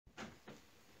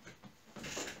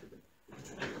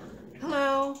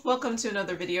welcome to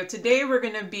another video. Today we're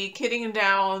going to be kitting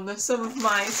down some of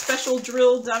my special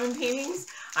drill diamond paintings.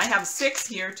 I have 6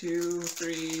 here, 2,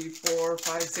 3, 4,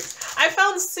 5, 6. I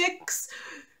found 6.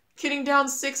 Kitting down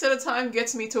 6 at a time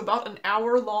gets me to about an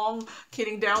hour long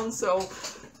kitting down, so,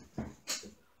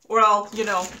 well, you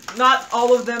know, not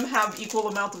all of them have equal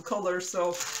amount of color,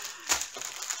 so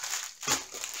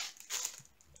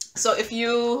if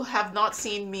you have not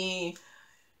seen me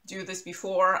do this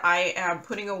before, I am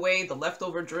putting away the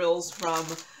leftover drills from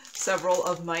several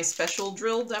of my special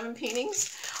drill diamond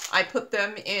paintings. I put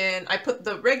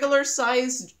the regular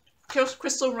size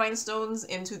crystal rhinestones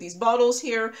into these bottles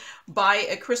here by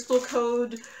a crystal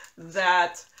code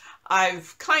that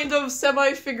I've kind of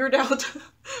semi-figured out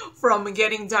from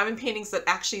getting diamond paintings that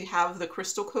actually have the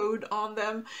crystal code on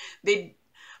them.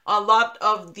 A lot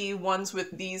of the ones with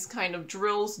these kind of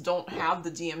drills don't have the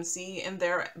DMC in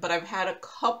there, but I've had a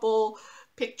couple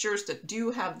pictures that do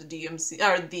have the DMC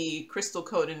or the crystal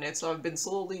code in it, so I've been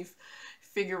slowly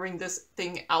figuring this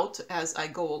thing out as I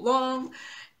go along.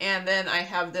 And then I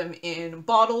have them in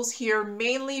bottles here,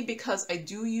 mainly because I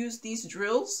do use these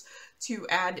drills to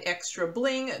add extra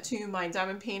bling to my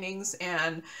diamond paintings,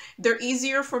 and they're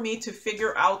easier for me to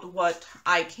figure out what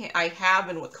I have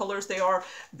and what colors they are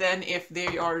than if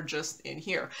they are just in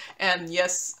here. And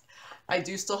yes, I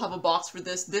do still have a box for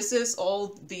this. This is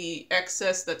all the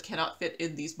excess that cannot fit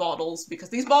in these bottles, because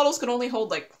these bottles can only hold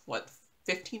like, what,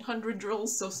 1,500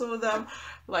 drills? So some of them,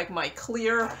 like my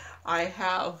clear, I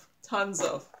have tons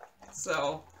of.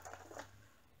 So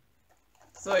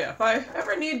yeah, if I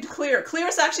ever need clear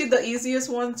is actually the easiest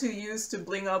one to use to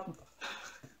bling up.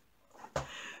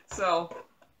 So,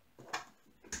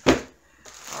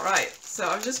 alright, so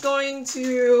I'm just going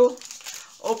to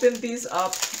open these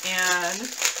up and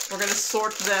we're going to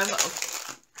sort them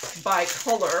by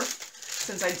color,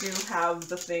 since I do have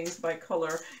the things by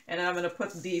color, and then I'm going to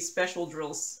put the special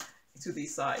drills to the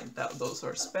side. Those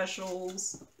are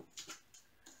specials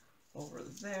over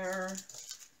there.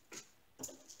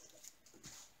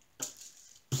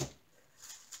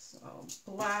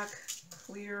 Black,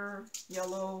 clear,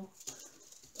 yellow,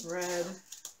 red.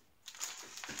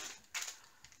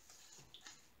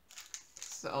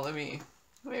 So let me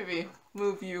maybe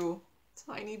move you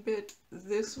a tiny bit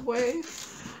this way,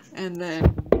 and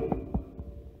then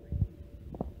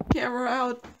camera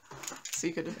out so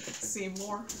you could see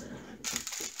more.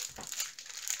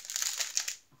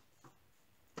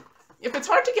 If it's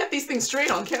hard to get these things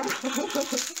straight on camera,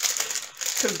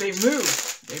 because they move.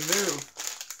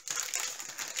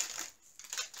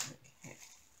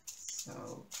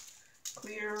 So,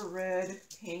 clear, red,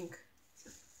 pink,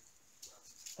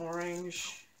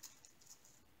 orange.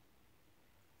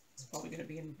 It's probably going to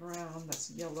be in brown. That's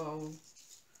yellow,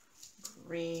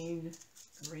 green,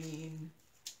 green,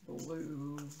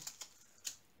 blue,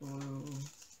 blue,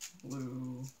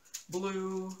 blue,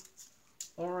 blue,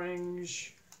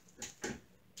 orange,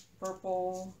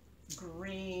 purple,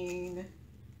 green,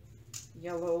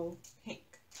 yellow, pink.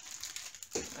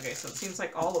 Okay, so it seems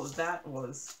like all of that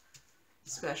was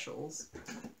specials.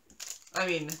 I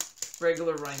mean,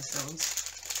 regular rhinestones.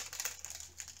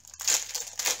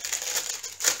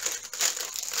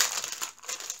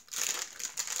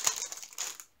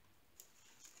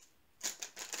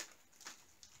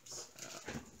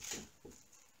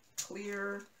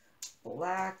 Clear,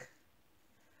 black,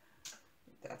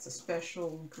 that's a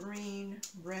special, green,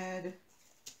 red,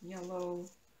 yellow,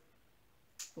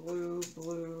 blue,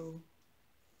 blue,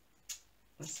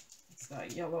 it's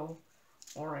that yellow,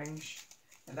 orange,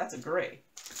 and that's a gray.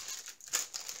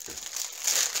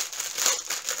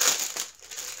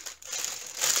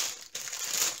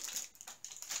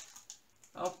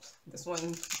 Oh, this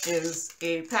one is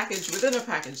a package within a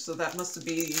package, so that must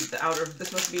be the outer.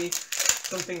 This must be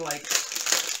something like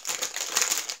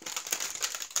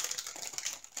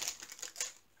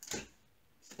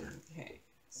okay,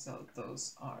 so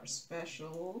those are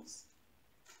specials.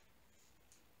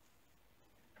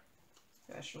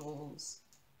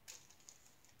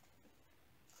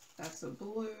 That's a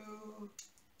blue.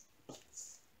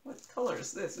 What color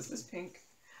is this? Is this pink?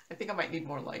 I think I might need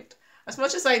more light. As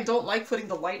much as I don't like putting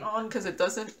the light on because it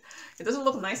doesn't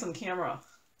look nice on camera,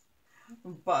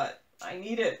 but I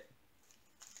need it.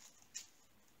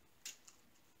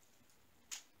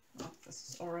 Oh, this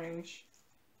is orange,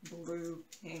 blue,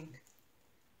 pink,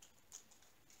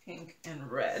 pink,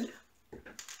 and red.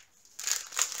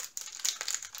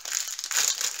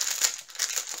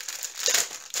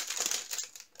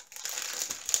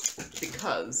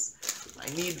 Because I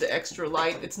need the extra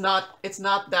light. It's not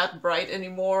that bright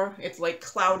anymore. It's like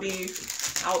cloudy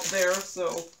out there,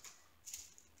 so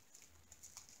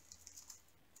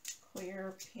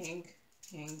clear, pink,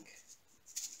 pink.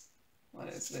 What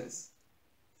is this?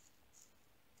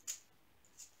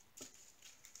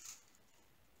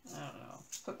 I don't know.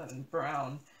 Put that in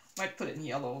brown. Might put it in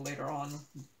yellow later on.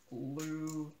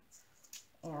 Blue,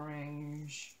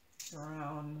 orange,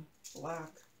 brown,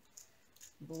 black,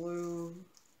 blue,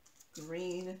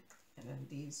 green, and then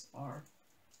these are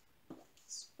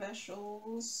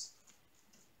specials.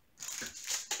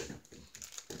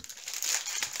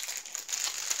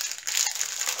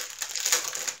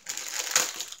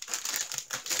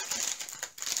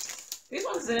 These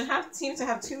ones didn't seem to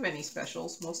have too many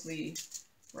specials, mostly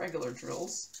regular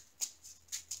drills.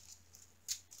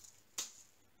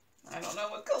 I don't know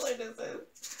what color this is.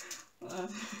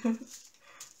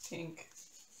 Pink,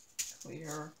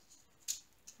 clear,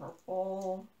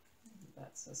 purple.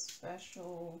 That's a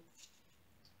special.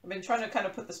 I've been trying to kind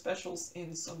of put the specials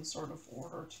in some sort of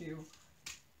order too.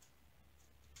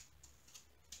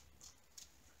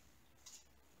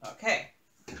 Okay,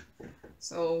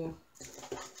 so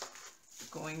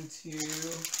going to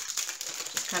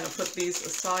just kind of put these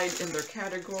aside in their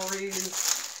categories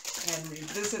and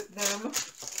revisit them.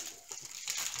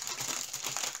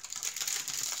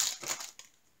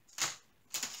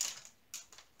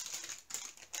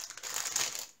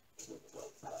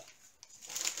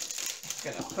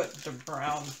 Gonna put the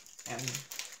brown and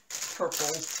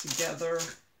purples together,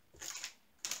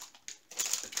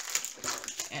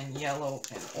 and yellow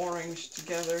and orange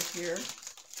together here.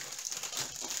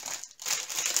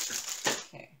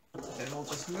 Okay, then we'll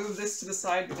just move this to the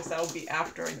side because that will be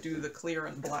after I do the clear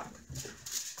and black.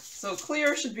 So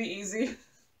clear should be easy.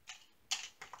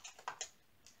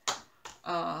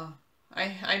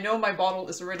 I know my bottle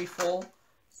is already full.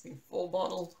 See, full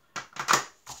bottle.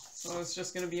 So it's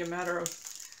just going to be a matter of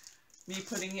me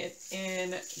putting it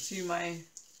in to my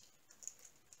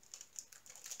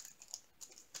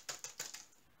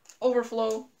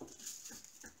overflow.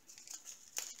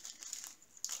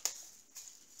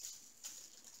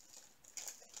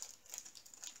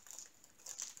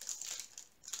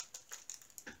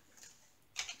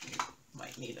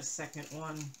 Might need a second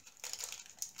one.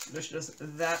 There's just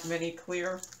that many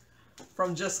clear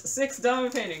from just 6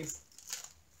 diamond paintings.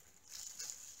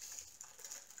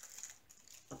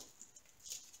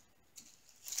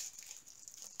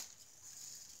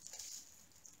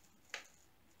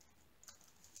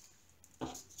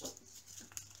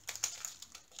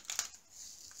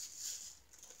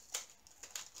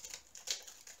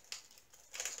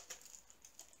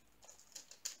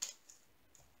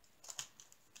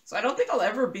 So I don't think I'll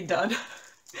ever be done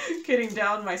kitting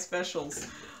down my specials.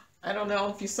 I don't know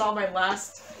if you saw my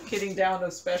last kitting down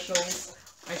of specials.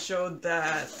 I showed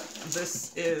that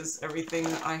this is everything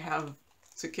I have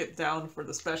to kit down for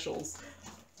the specials.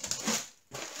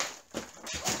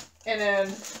 And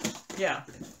then, yeah.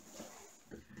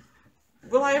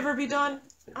 Will I ever be done?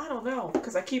 I don't know,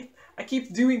 because I keep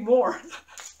doing more.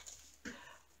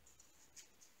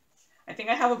 I think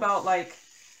I have about like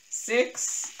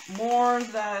 6 more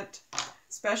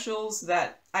specials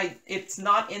that it's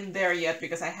not in there yet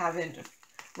because I haven't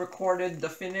recorded the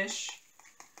finish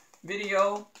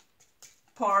video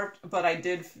part, but I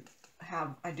do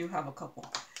have a couple.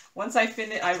 Once I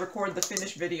record the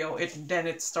finish video, then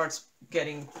it starts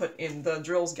getting put in, the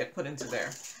drills get put into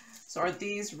there. So are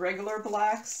these regular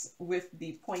blacks with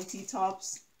the pointy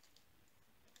tops?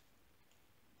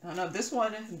 Oh no, this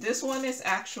one is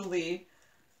actually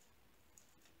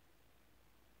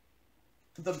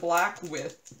the black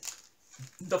with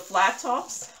the flat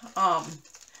tops.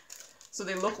 So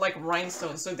they look like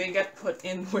rhinestones, so they get put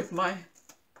in with my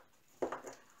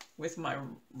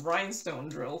rhinestone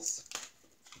drills.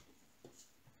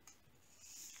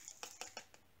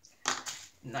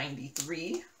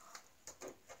 93.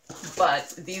 But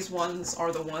these ones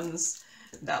are the ones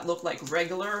that look like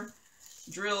regular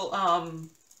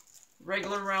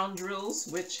regular round drills,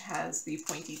 which has the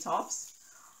pointy tops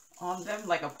on them,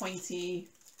 like a pointy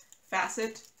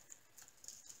facet.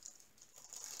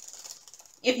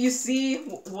 If you see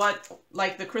what,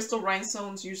 like the crystal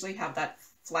rhinestones usually have that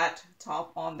flat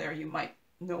top on there, you might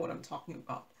know what I'm talking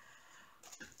about.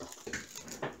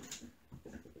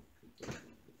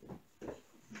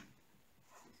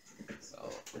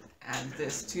 So add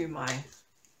this to my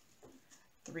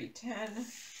 310.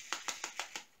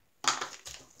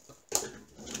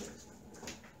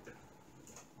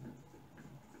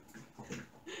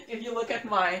 If you look at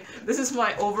this is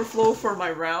my overflow for my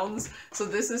rounds. So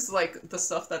this is like the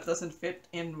stuff that doesn't fit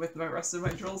in with my rest of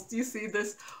my drills. Do you see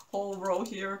this whole row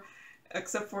here?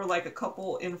 Except for like a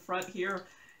couple in front here.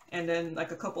 and then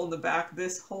like a couple in the back.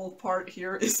 This whole part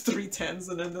here is 310s,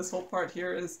 and then this whole part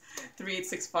here is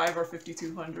 3865 or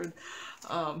 5200.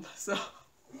 So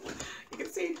you can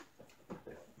see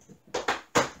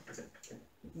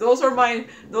those are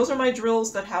my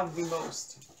drills that have the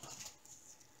most.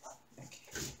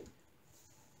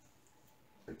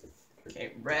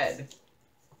 Okay, red.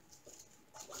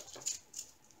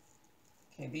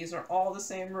 Okay, these are all the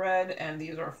same red, and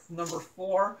these are number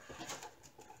 4,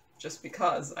 just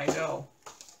because I know.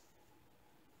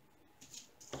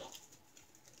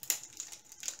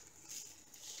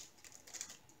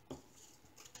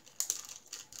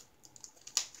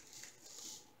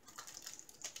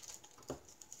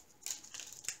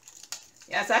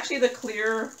 Yeah, it's actually the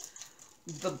clear,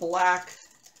 the black,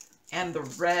 and the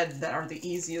red that are the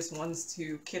easiest ones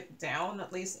to kit down,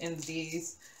 at least in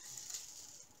these.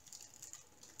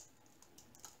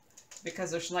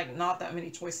 Because there's like not that many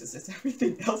choices. It's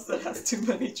everything else that has too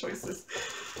many choices.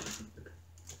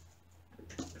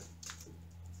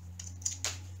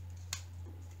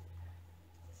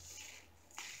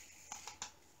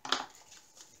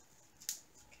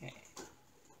 Okay.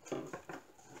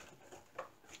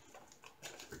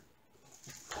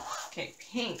 Okay,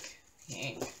 pink.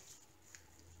 Pink.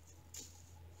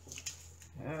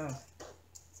 Ugh.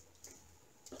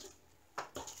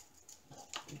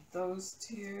 Those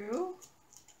two.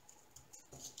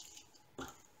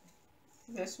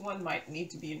 This one might need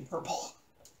to be in purple.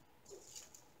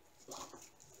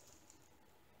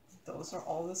 Those are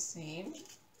all the same.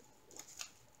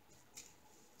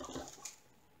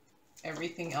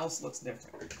 Everything else looks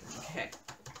different. Okay.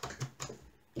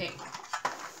 Pink.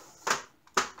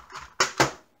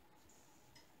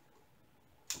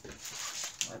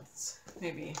 Let's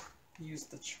maybe use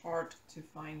the chart to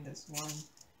find this one.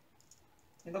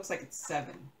 It looks like it's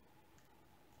 7.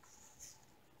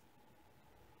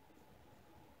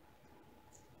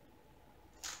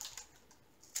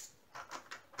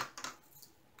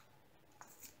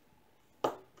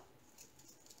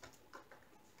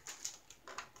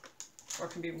 Or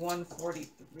it can be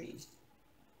 143.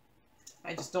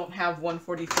 I just don't have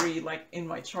 143 like in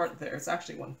my chart there. It's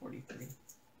actually 143.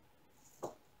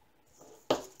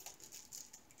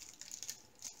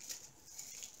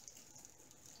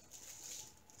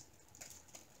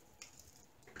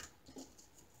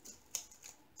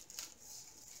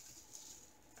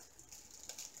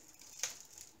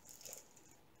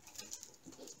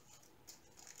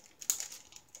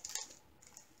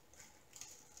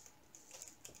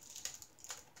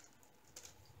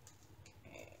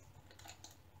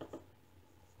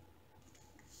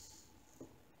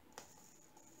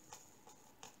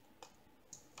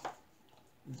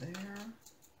 There.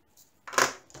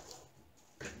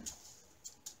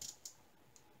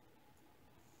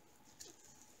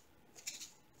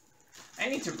 I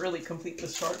need to really complete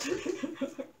this chart.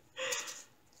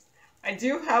 I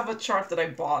do have a chart that I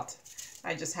bought.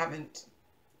 I just haven't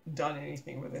done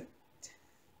anything with it.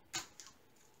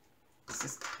 This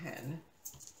is 10.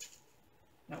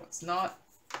 No, it's not.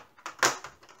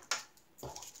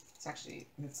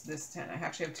 It's this 10. I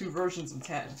actually have 2 versions of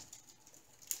 10.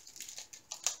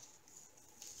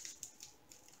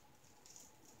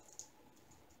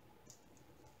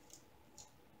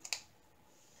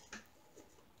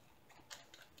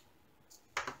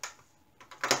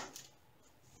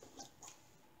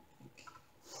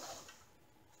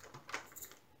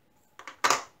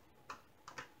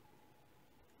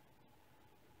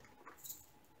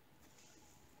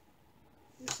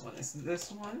 This one is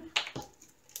this one.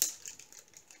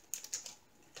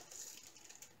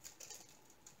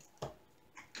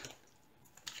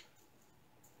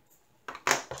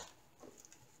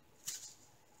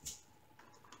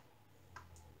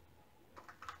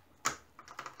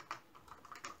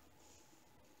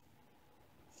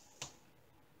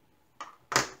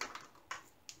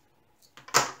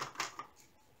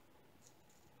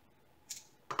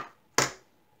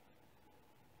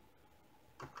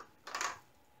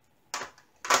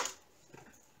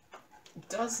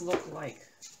 Does look like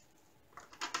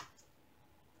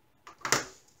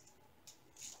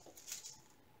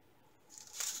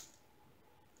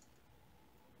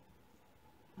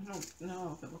I don't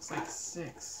know if it looks like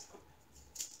 6.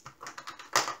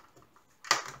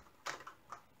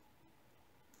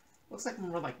 Looks like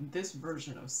more like this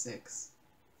version of 6.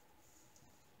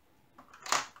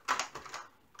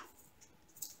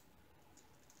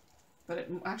 But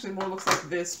it actually more looks like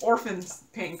this orphan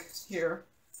pink here.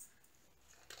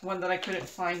 One that I couldn't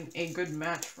find a good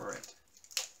match for it.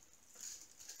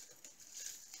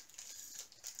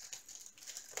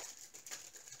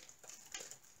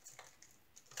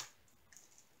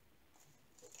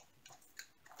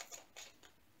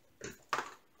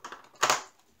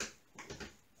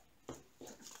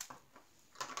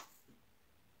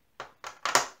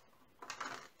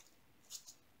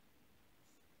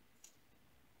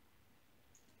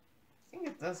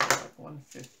 does look like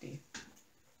 150.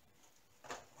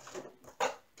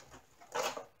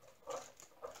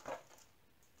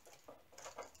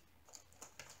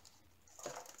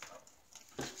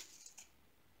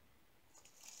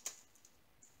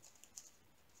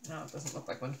 No, it doesn't look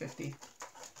like 150.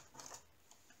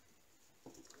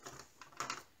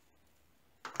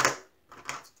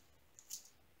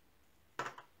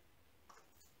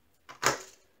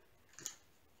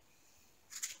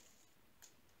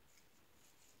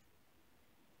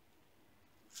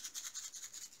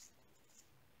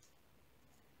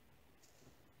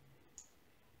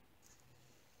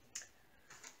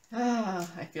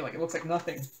 I feel like it looks like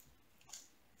nothing.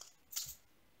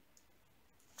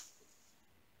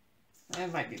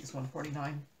 It might be this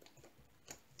 149.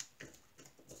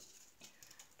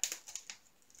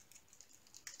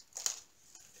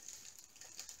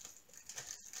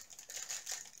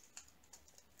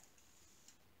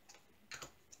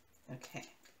 Okay.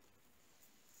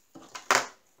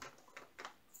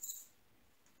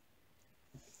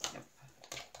 Yep.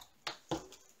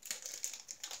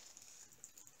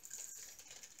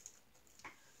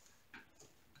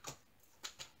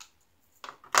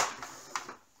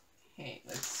 Okay,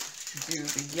 let's do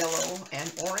the yellow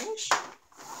and orange.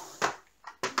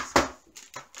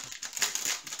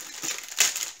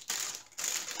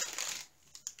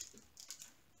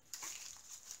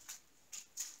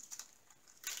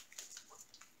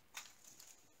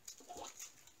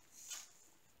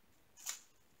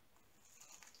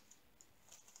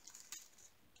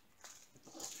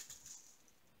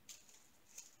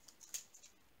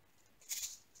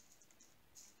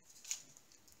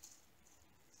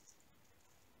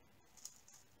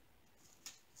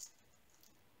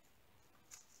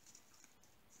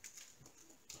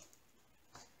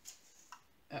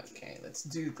 Okay, let's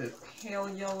do the pale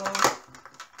yellow.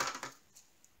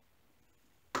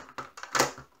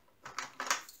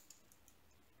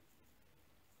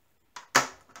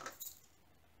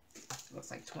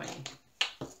 Looks like 20.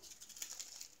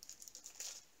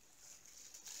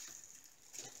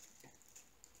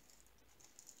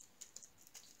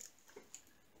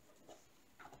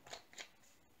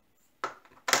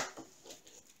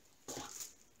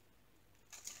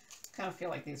 Kind of feel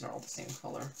like these are all the same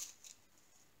color.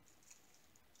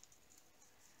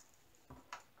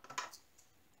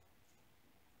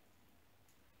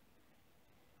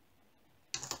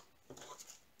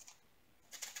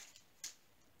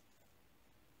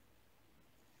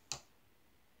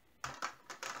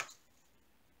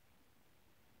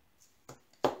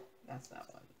 That's that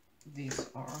one. These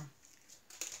are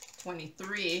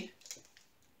 23.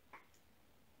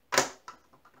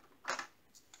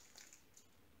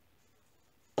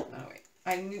 Oh wait,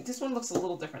 I knew this one looks a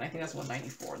little different. I think that's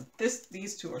 194.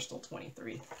 These two are still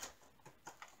 23.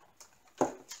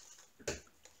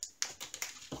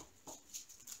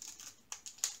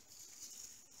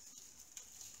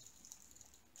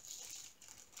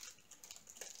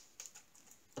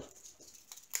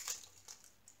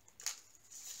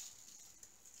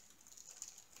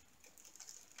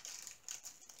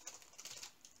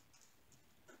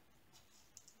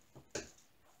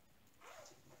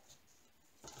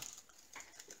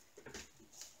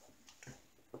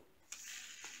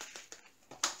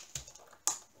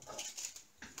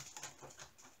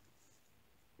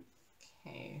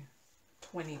 Okay,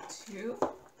 22.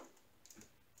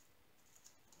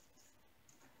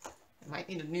 I might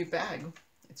need a new bag.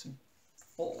 It's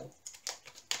full.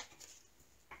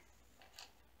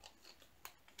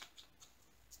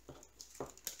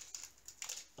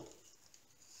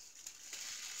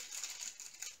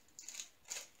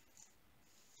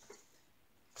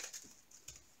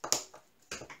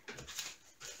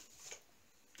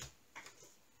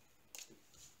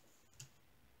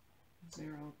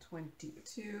 Zero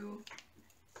 22.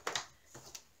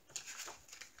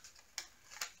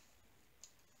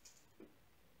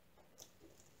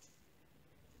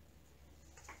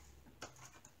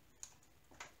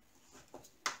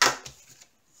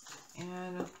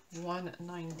 And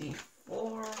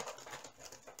 194.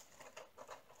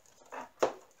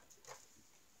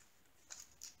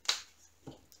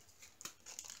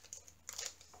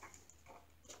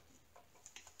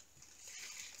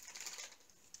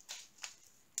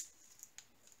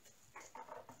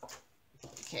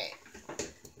 Okay.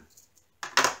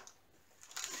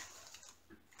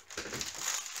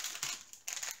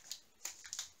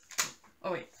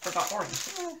 Oh wait, forgot orange.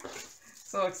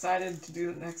 So excited to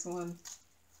do the next one.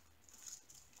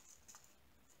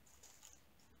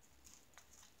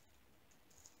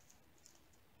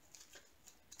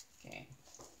 Okay.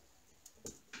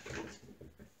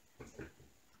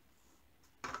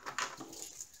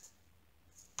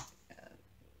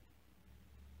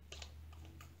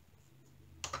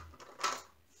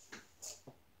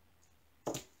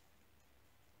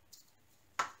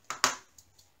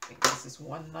 This is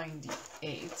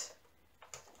 198.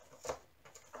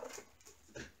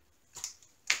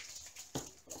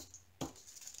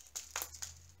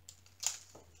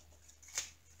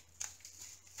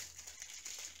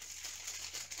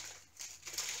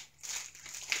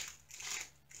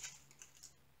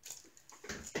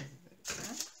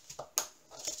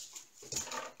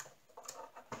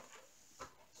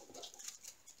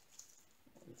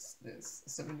 This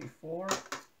 74.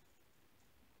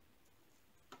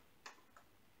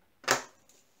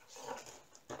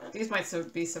 These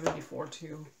might be 74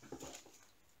 too.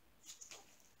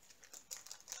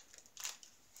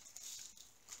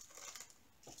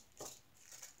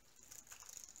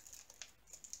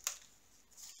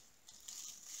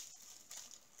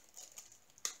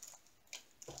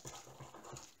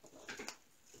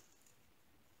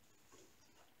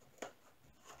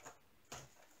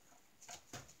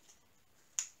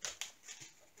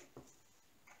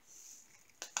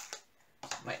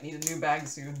 Might need a new bag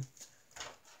soon.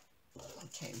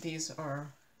 Okay, these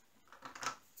are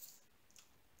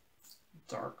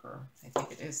darker. I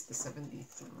think it is the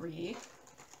 73.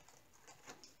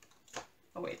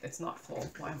 Oh wait, it's not full.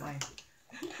 Why am I?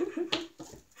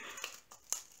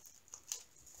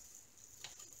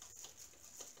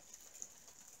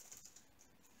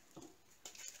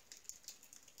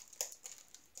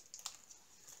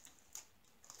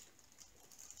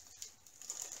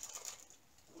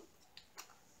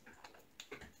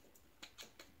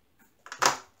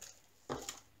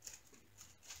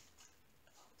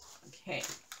 Okay,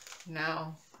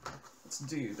 now let's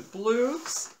do the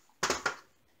blues.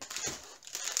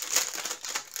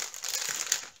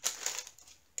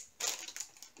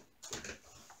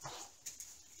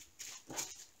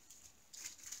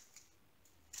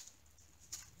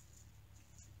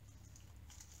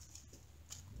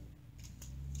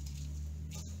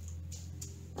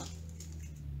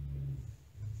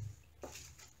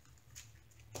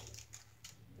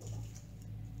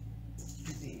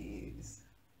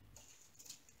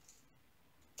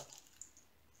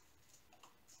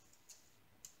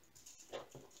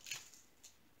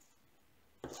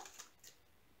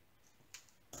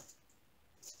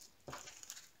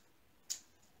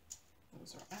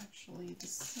 Those are actually the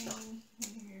same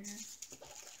here.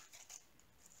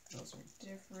 Those are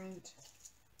different.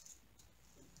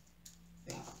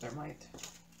 I think there might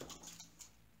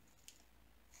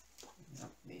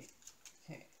not be.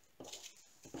 Okay.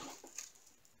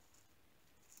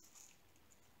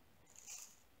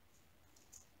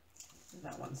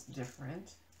 That one's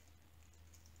different.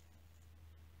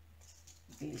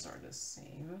 These are the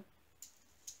same.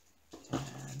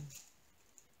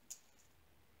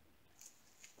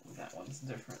 And that one's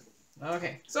different.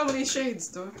 Okay, so many shades,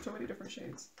 so many different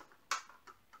shades.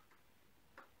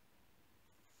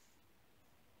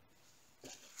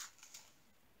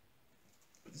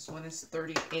 This one is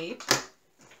 38.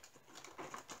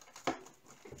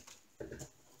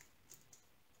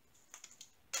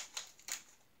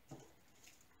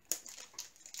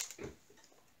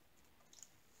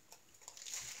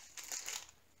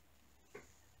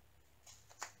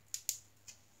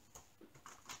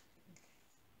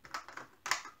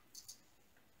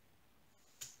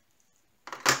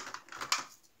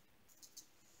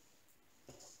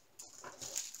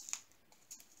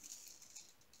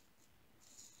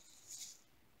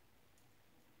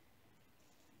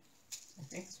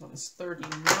 Okay, this one is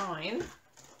 39.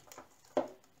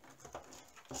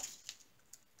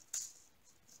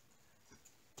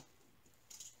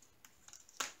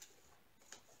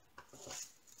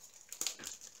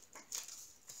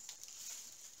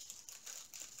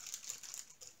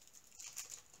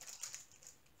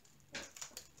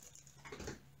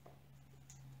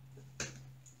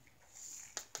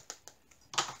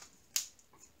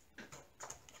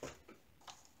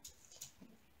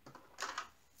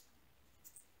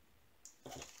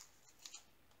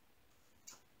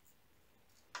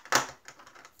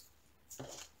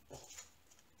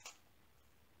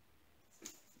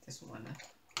 This one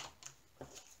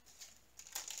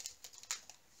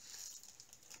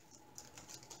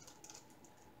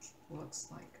looks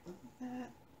like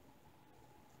that.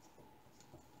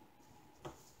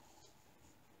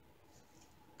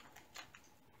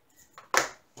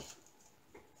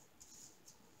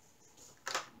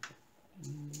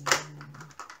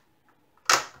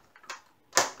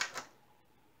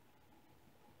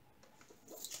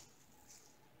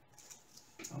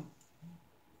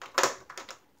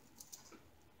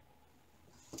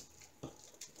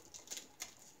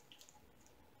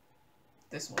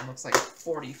 This one looks like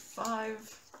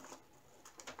 45.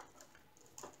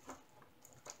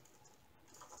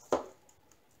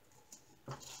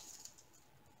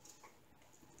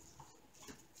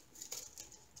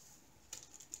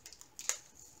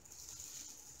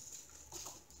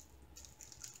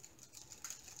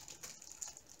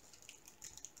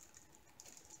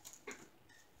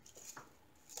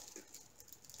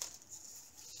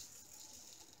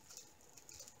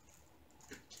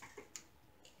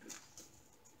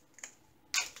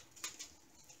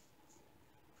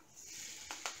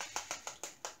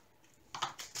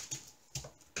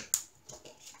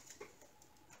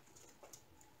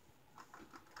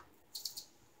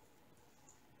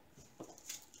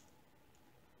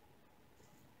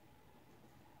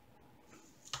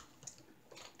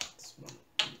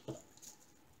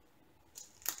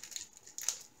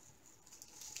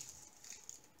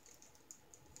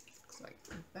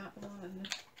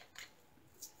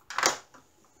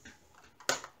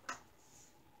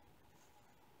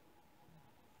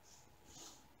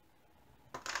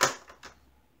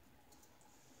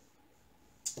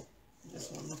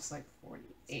 looks like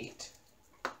 48.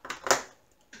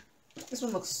 This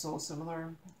one looks so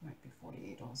similar. It might be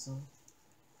 48 also.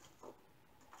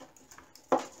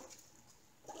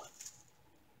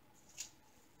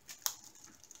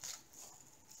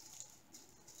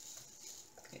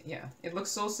 Okay, yeah, it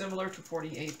looks so similar to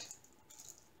 48.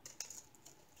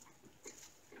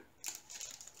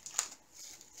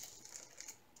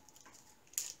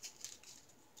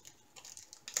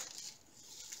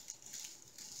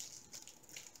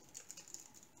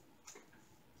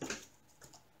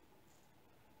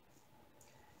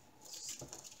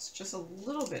 Just a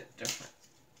little bit different.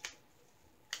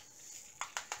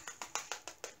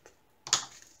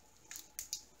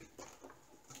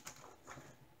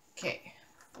 Okay,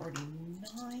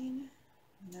 49.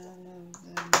 None of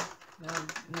them.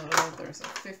 No, there's a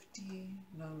 50.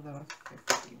 None of them are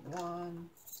 51.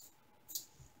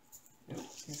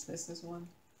 Oops, is this one?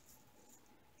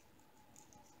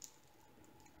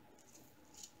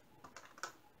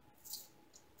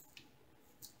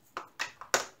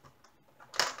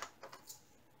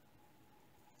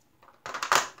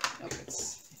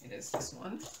 It is this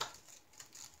one.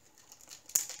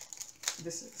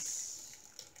 This is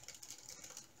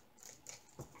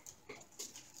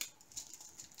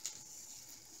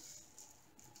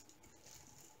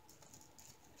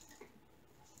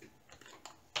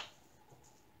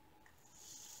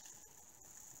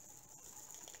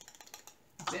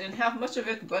didn't have much of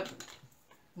it, but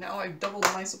now I've doubled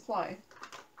my supply.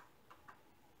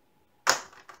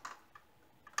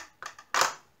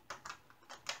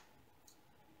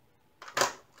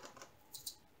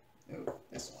 Oh,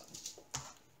 this one.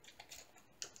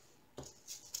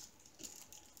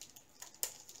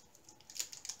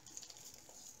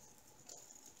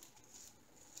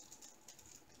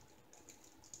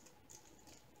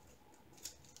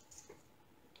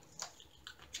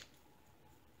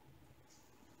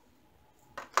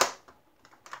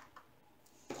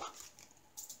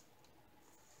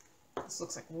 This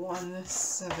looks like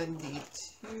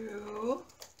 172.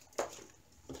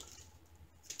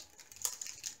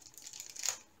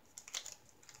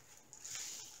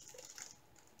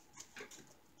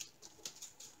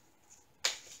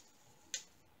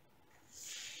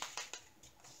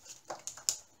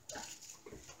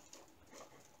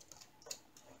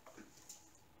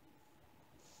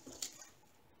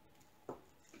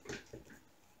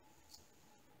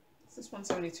 Is this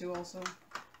 172 also?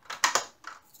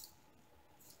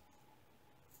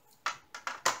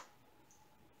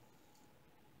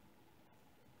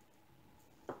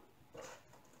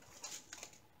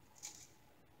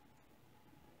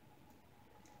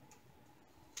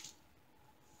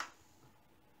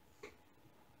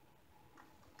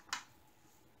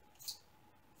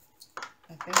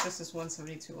 I think this is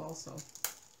 172 also.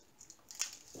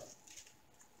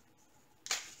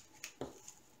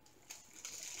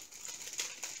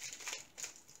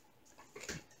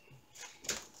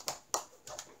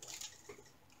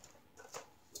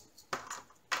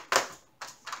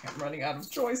 I'm running out of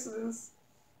choices.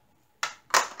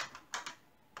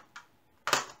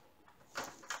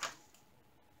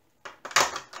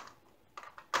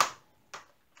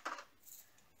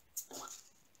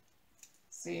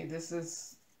 See, this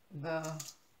is the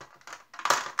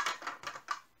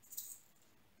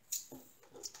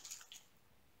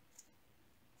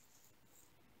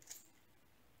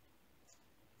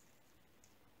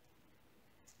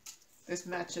this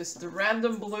matches the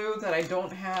random blue that I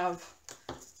don't have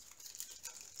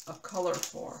a color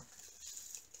for.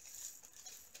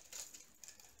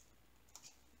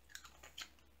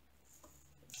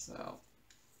 So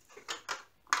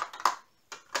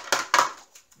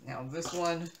now this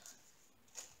one,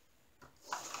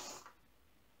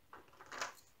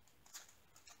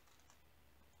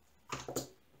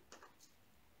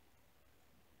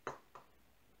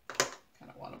 kind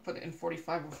of want to put it in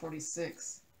 45 or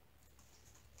 46.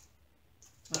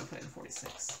 I'm going to put it in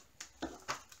 46.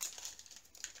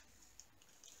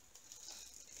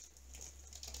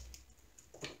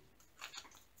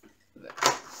 There.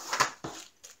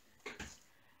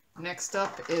 Next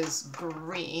up is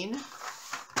green.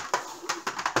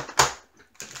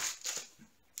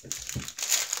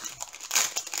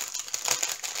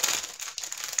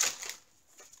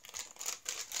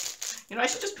 You know, I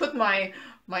should just put my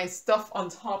stuff on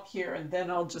top here and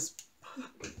then I'll just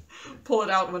pull it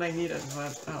out when I need it,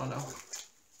 but I don't know.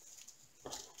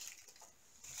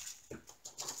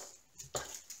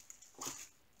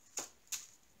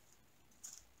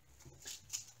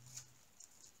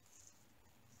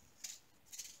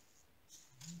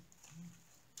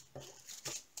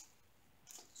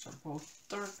 So both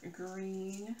dark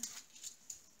green.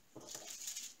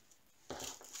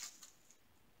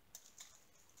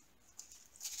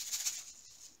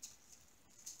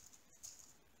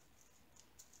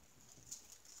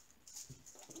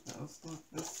 Those look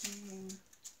the same.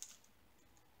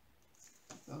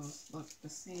 Those look the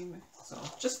same. So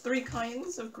just 3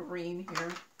 kinds of green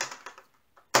here.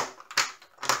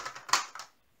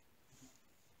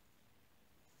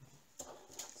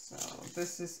 So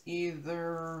this is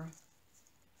either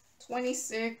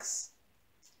 26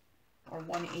 or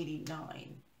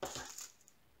 189. I'm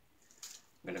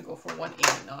gonna go for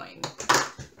 189.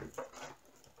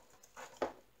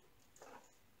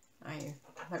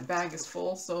 My bag is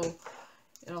full, so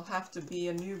it'll have to be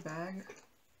a new bag.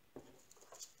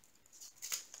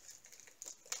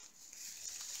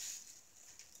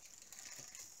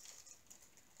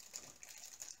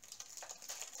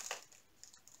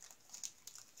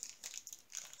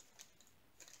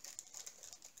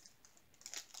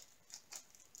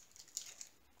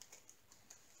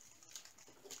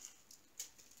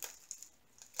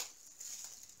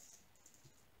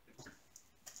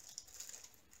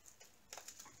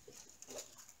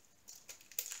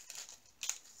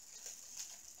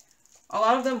 A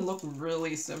lot of them look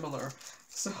really similar,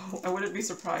 so I wouldn't be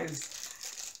surprised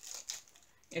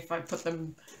if I put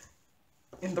them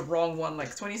in the wrong one.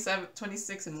 Like 27,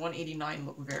 26 and 189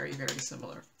 look very, very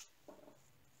similar.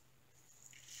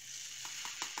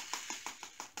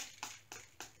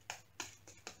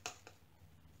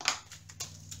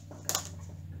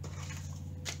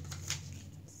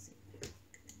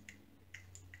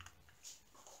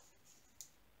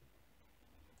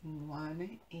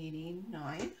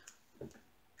 $189.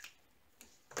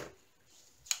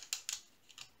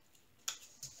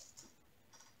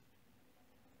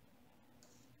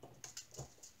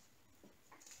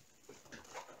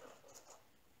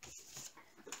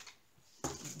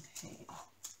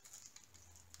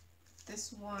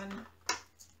 This one,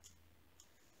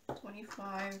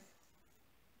 25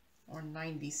 or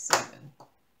 97.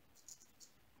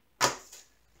 Let's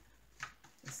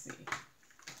see.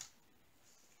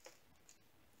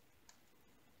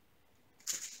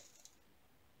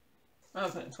 I'll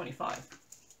put in 25.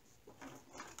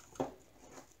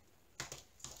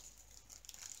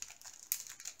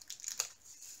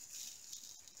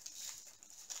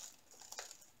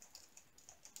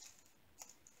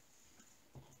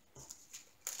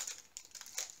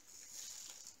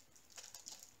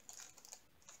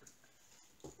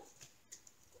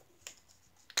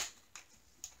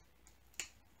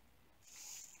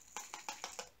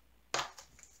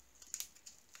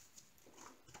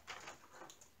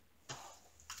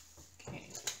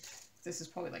 This is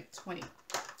probably like 28,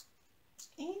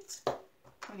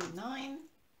 29,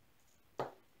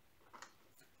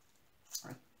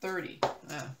 or 30.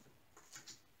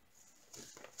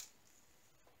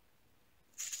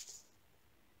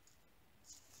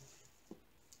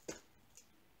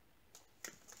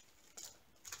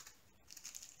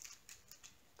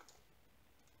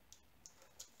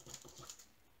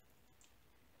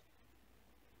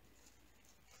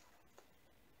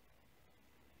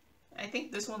 I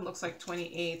think this one looks like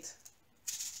 28.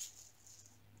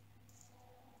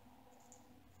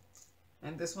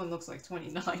 And this one looks like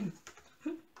 29.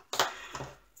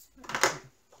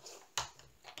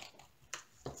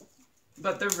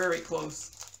 But they're very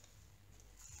close.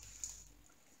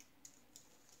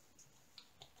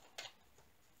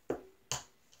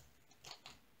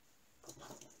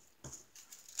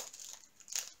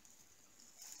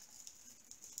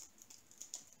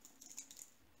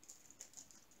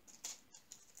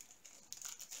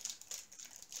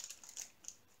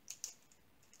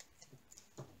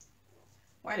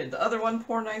 Why did the other one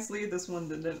pour nicely? This one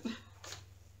didn't.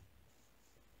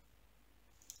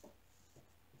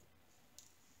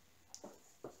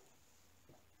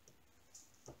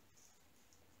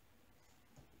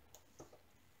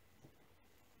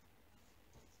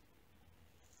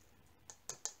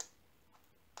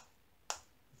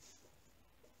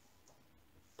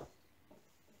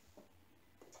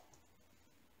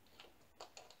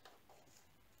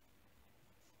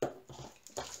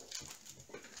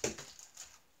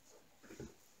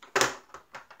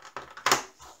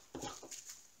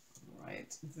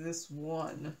 This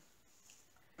one.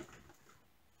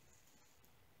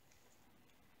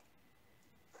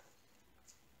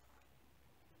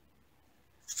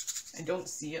 I don't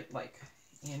see it like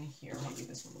in here. Maybe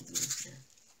this one will be in here.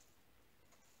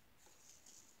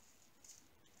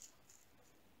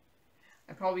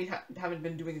 I probably haven't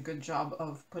been doing a good job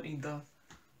of putting the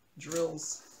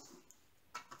drills.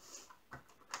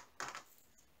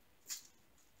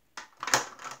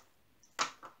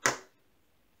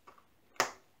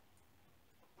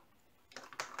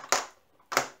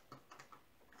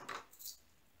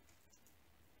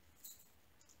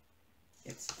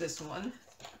 It's this one,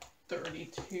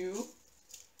 32.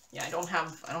 Yeah, I don't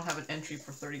have an entry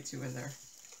for 32 in there.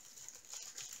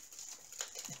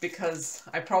 Because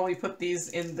I probably put these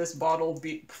in this bottle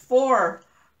before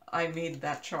I made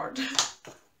that chart.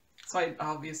 So I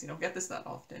obviously don't get this that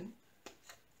often.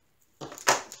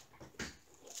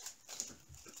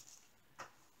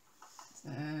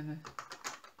 And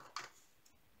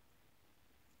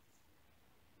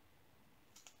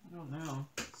I don't know.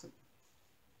 So,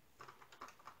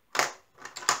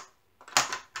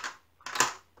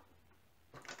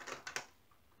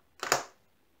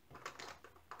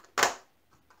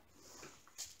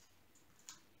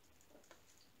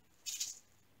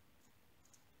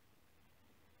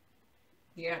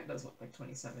 yeah, it does look like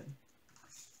 27.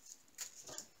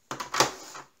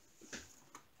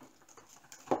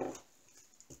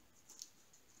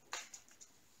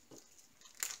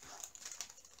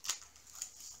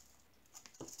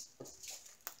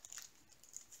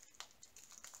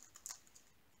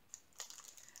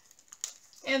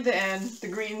 And then the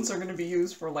greens are going to be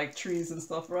used for like trees and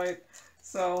stuff, right?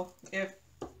 So if...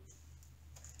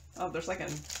 Oh, there's like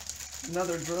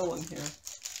another drill in here.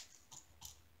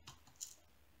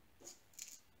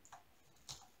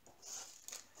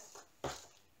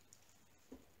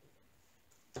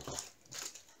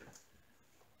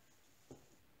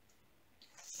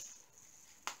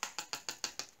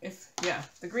 If, yeah,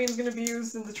 the green's going to be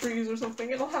used in the trees or something,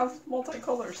 it'll have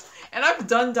multicolors. And I've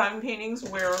done diamond paintings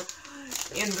where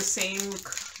in the same,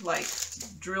 like,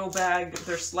 drill bag,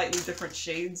 there's slightly different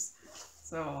shades.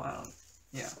 So,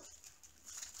 yeah.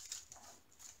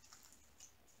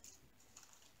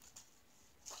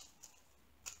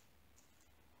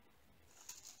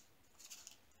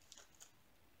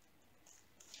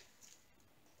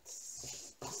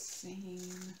 It's the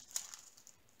same.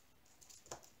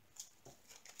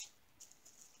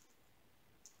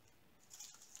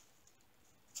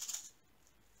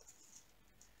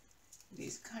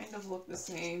 These kind of look the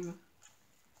same.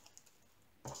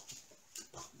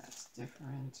 That's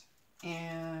different.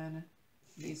 And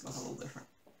these look a little different.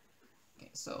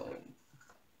 Okay, so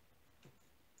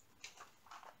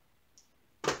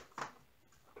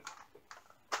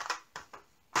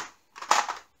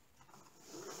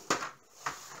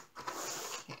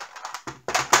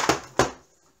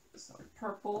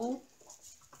purple.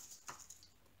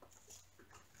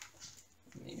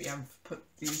 Maybe I've put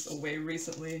these away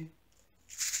recently.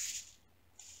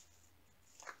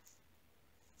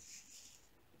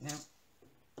 No.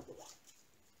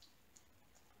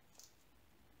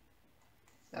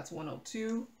 That's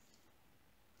 102.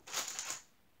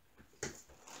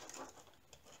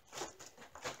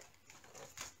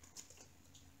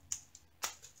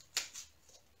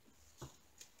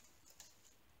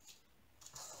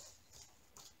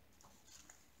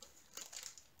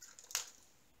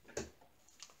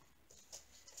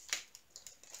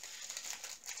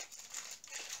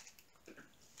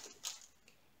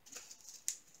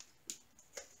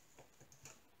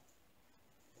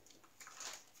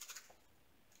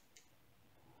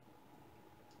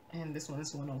 And this one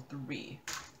is 103.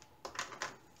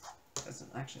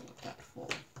 Doesn't actually look that full.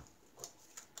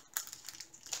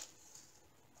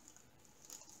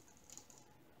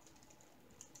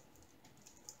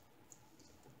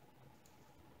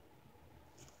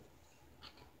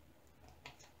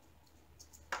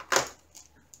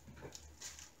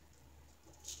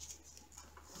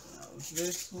 Now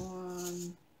this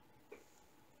one.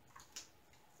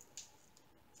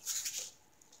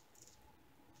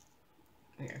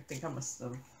 I think I must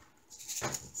have.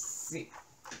 Let's see.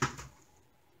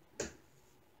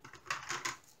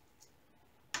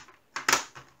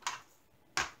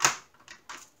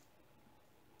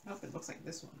 Oh, it looks like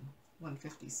this one.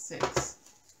 156.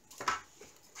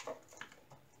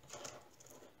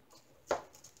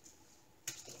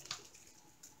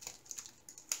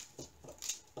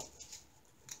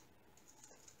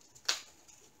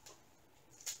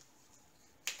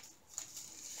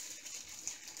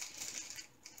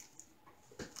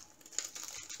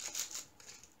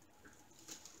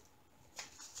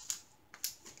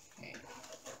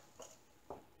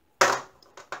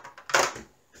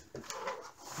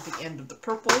 The end of the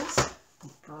purples,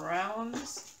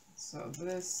 browns, so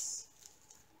this,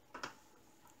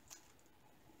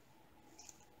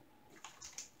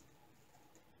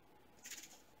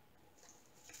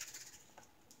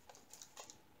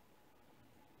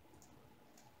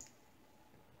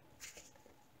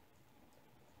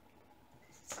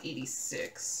 it's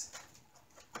 86.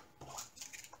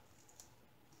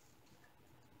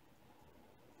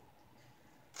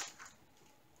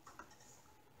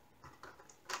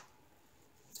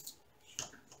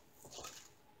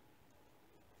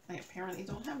 I apparently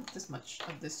don't have this much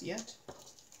of this yet.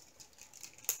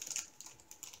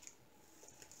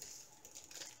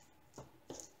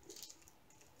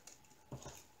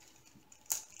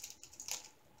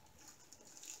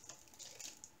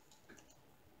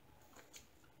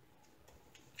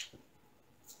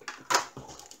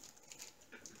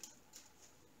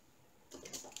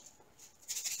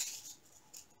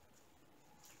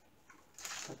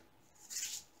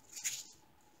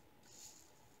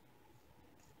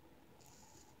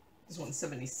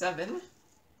 1977.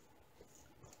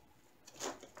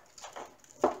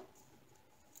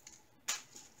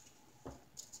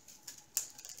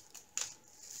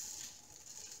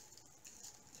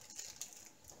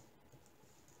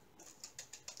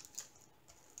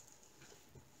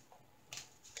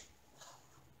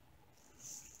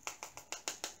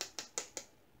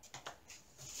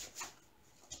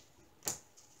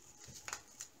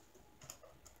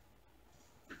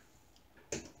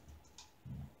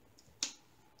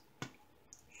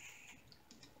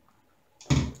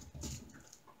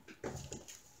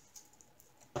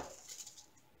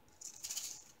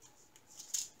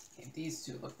 These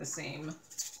two look the same.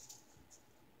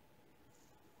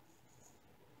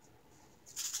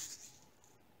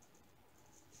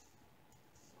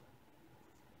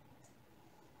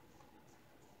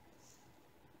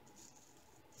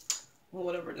 Well,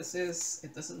 whatever this is,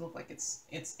 it doesn't look like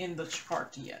it's in the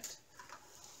chart yet.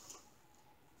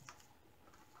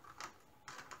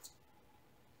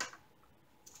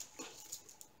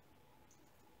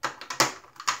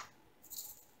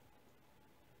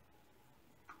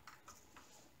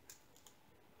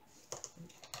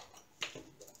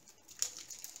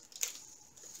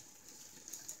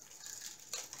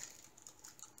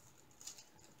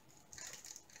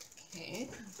 Okay,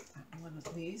 that one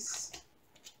at least.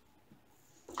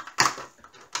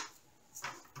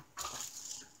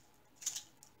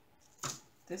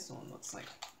 This one looks like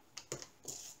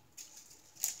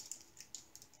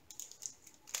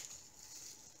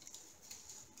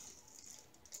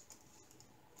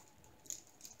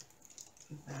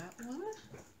that one.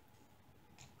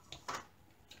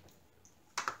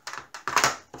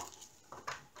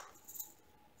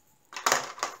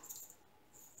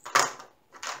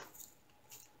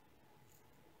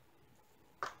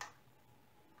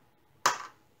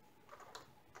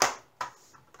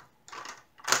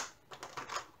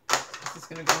 This is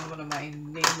going to go in one of my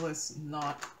nameless,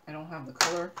 I don't have the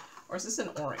color. Or is this an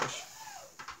orange?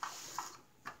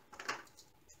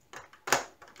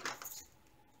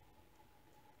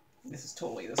 This is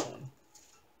totally this one.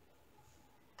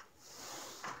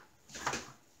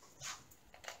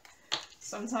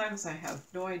 Sometimes I have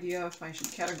no idea if I should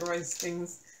categorize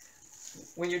things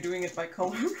when you're doing it by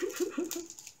color.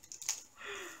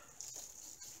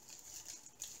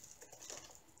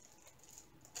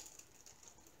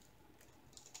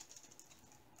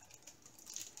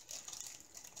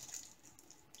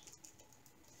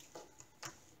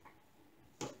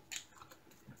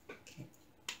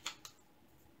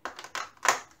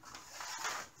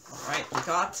 We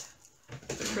got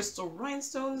the crystal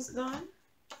rhinestones done.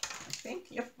 I think,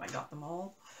 yep, I got them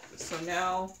all. So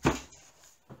now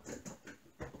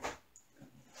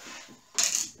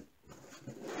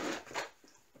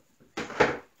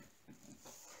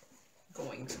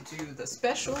going to do the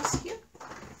specials here.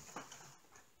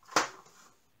 I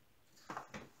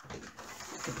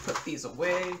can put these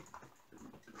away.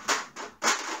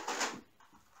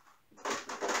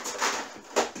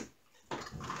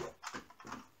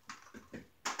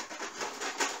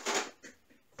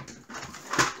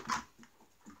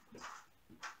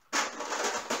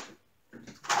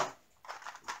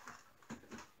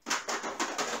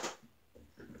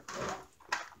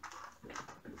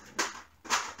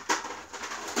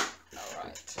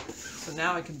 So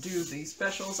now I can do the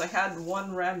specials. I had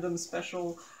one random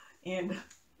special in.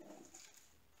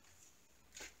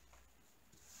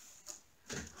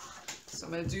 So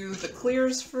I'm going to do the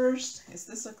clears first. Is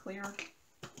this a clear? Or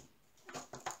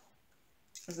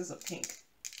is this a pink?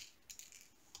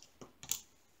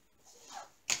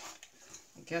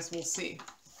 I guess we'll see.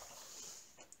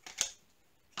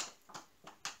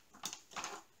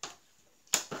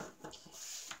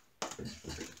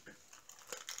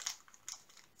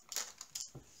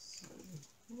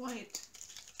 White.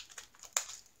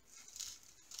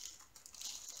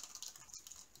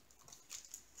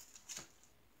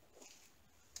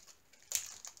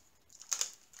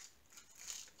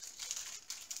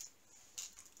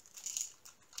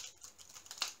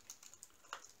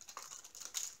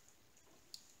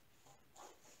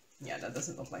 Yeah, that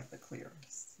doesn't look like the clear.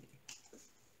 Let's see.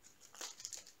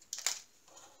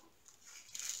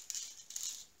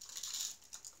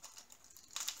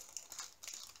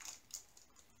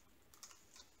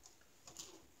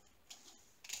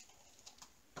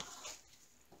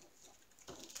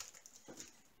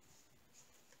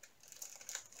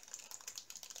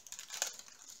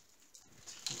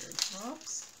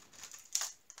 Teardrops.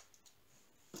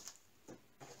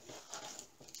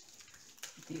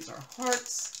 These are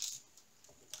hearts.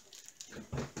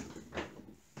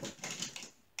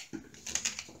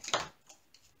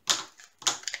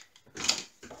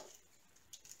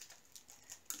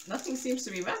 seems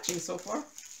to be matching so far.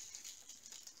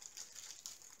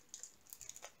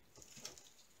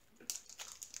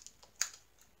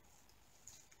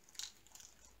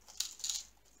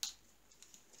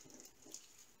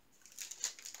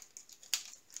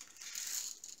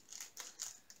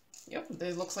 Yep,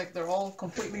 it looks like they're all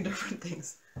completely different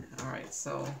things. Alright,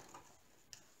 so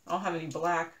I don't have any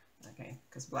black. Okay,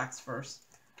 because black's first.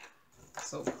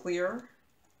 So clear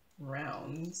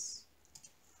rounds.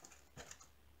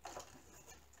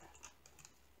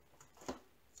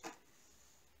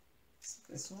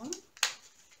 This one.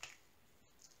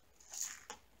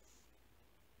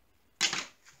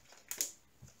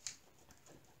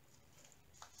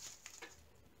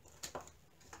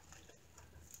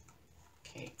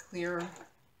 Okay, clear.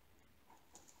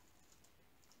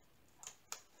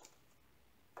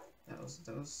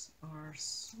 Those are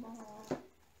small.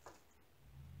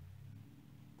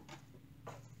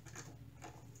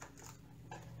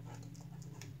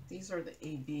 These are the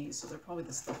ABs, so they're probably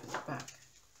the stuff in the back.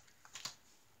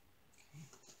 Okay.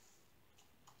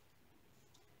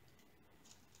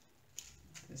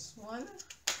 This one.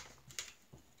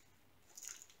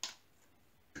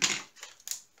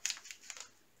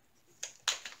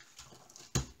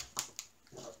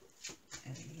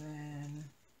 And then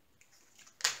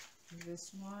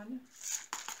this one.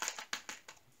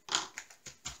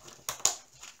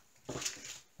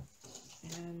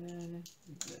 And then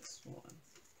this one.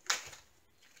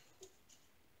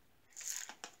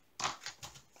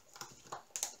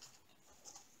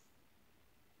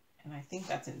 And I think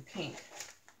that's in pink.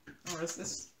 Or is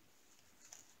this?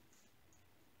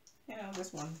 Yeah,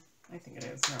 this one. I think it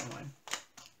is. Never mind.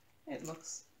 It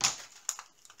looks.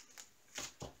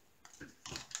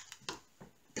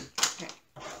 Okay.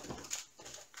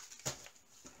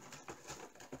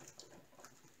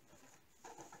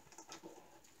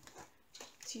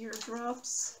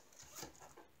 Teardrops.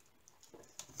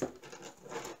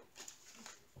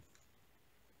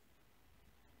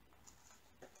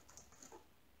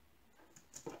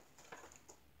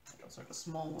 Those are the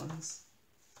small ones.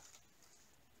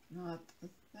 Not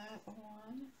that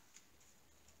one.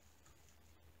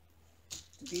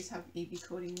 Do these have AB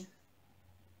coating?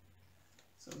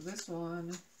 So this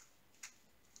one,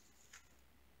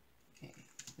 okay,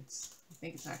 I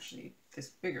think it's actually this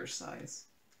bigger size.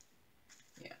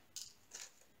 Yeah.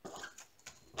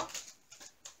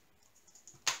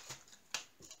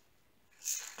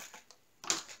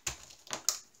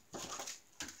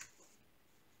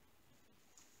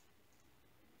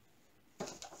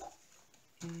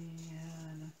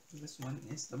 And this one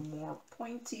is the more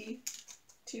pointy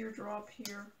teardrop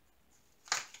here.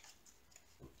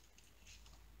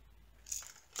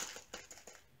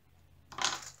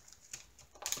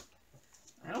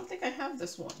 I don't think I have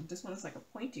this one. This one is like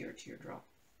a pointier teardrop.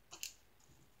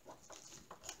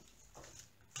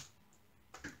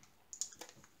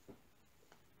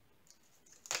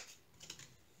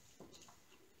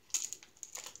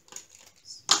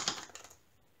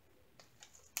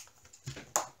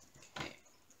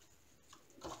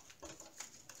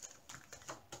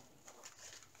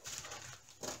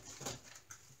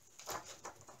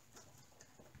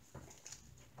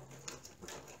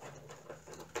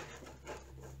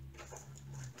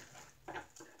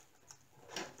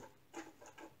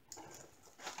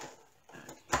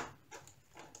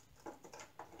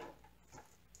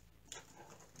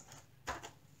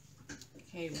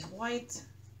 Okay, white.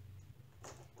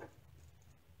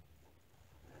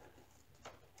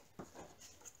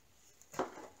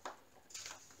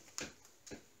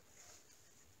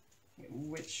 Okay,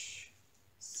 which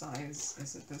size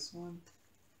is it? This one?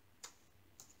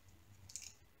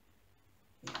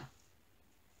 Yeah.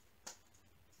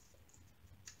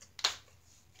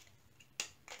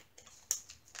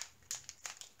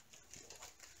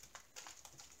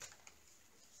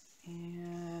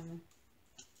 And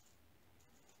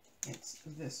it's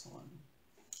this one.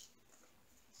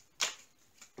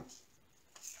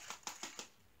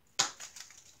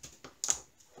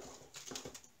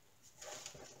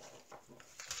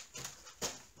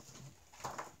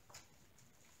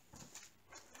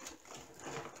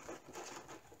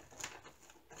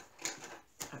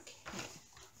 Okay.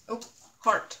 Oh,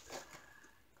 heart.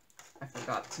 I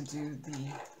forgot to do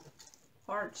the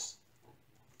hearts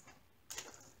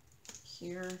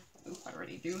here. Oop, I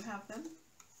already do have them.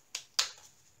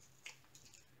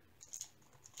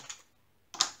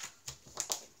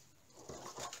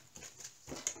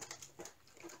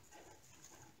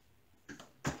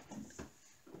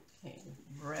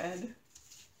 Red.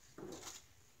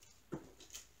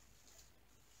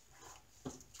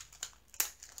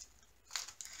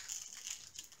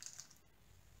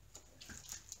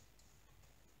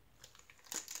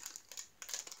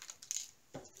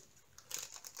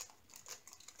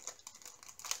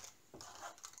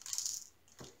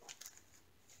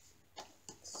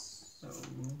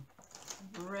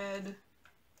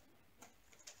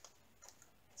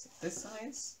 this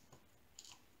size.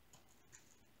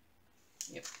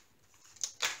 Yep.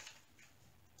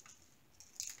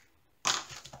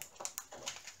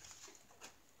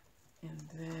 And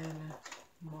then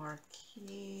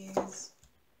marquees.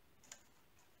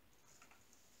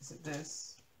 Is it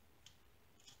this?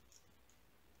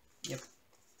 Yep.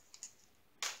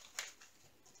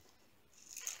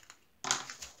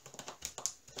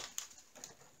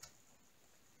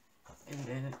 And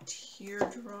then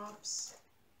teardrops.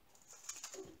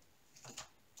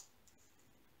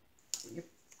 Yep.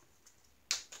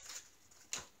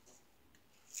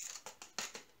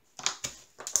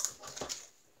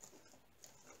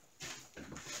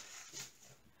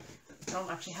 I don't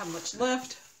actually have much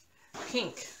left.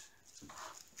 Pink.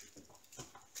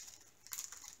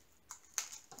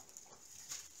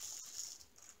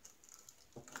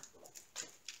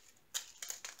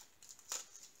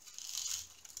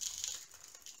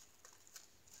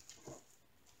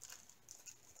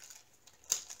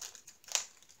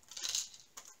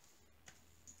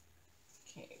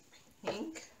 Okay,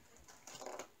 pink.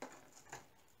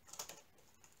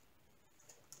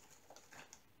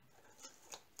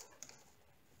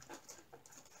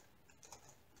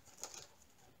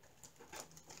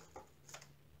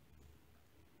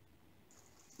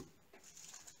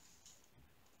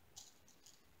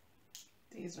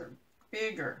 These are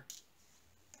bigger.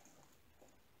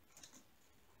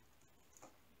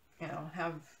 And I'll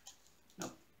have,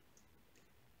 nope.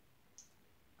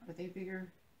 Are they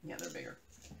bigger? Yeah, they're bigger.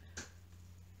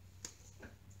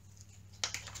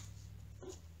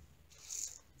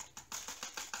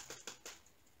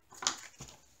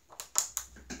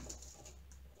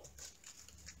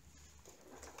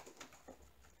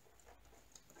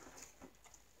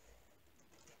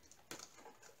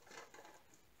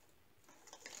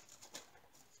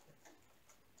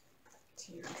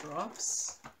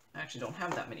 Teardrops. I actually don't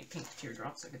have that many pink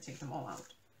teardrops, so I could take them all out.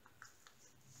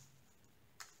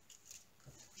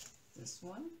 This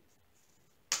one.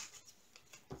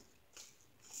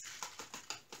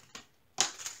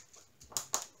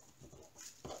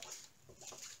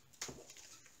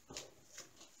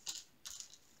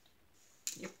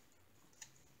 Yep.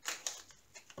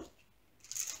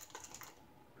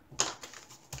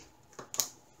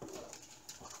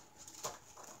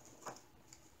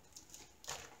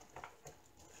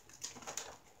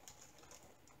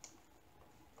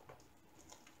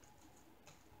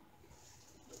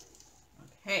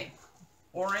 Okay,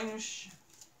 orange.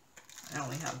 I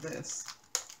only have this.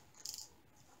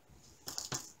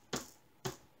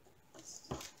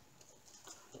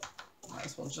 Might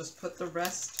as well just put the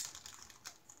rest.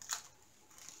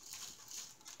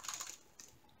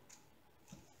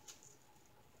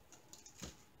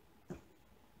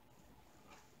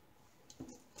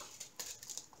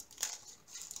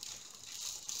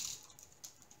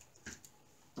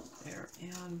 There,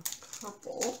 and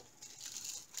purple.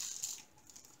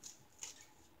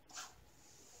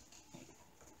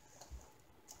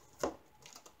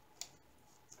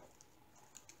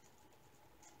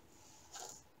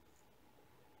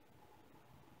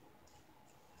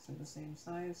 The same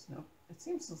size? No, it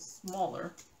seems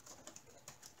smaller.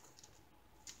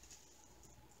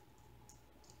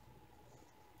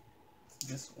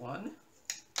 This one.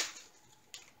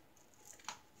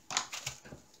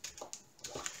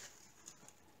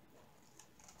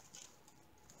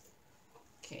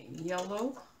 Okay,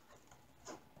 yellow.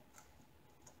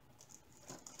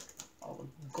 All the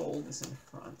gold is in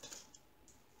front.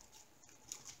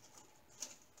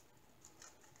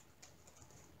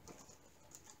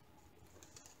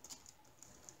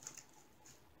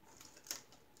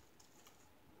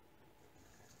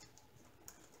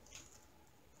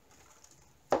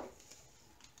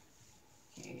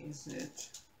 Is it?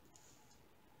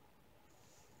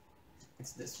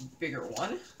 It's this bigger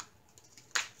one.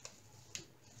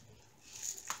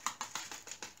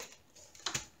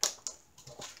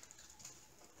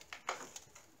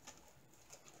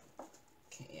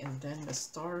 Okay, and then the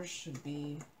stars should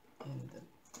be in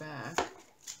the back.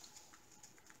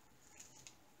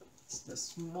 It's the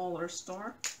smaller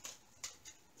star.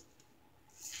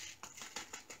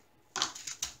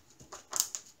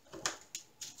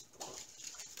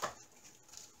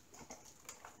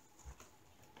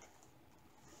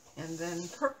 And then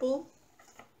purple.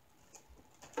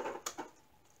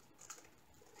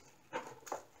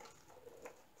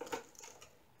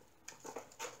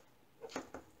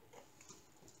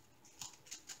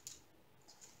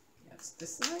 That's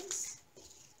this size.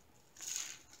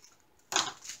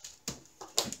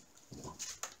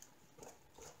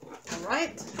 All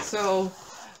right, so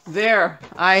there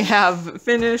I have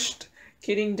finished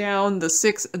kitting down the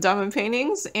 6 diamond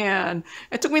paintings, and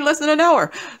it took me less than an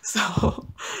hour. So,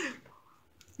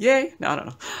 yay. No, I don't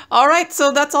know. All right,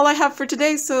 so that's all I have for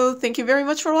today. So thank you very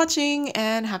much for watching,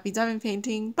 and happy diamond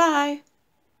painting. Bye.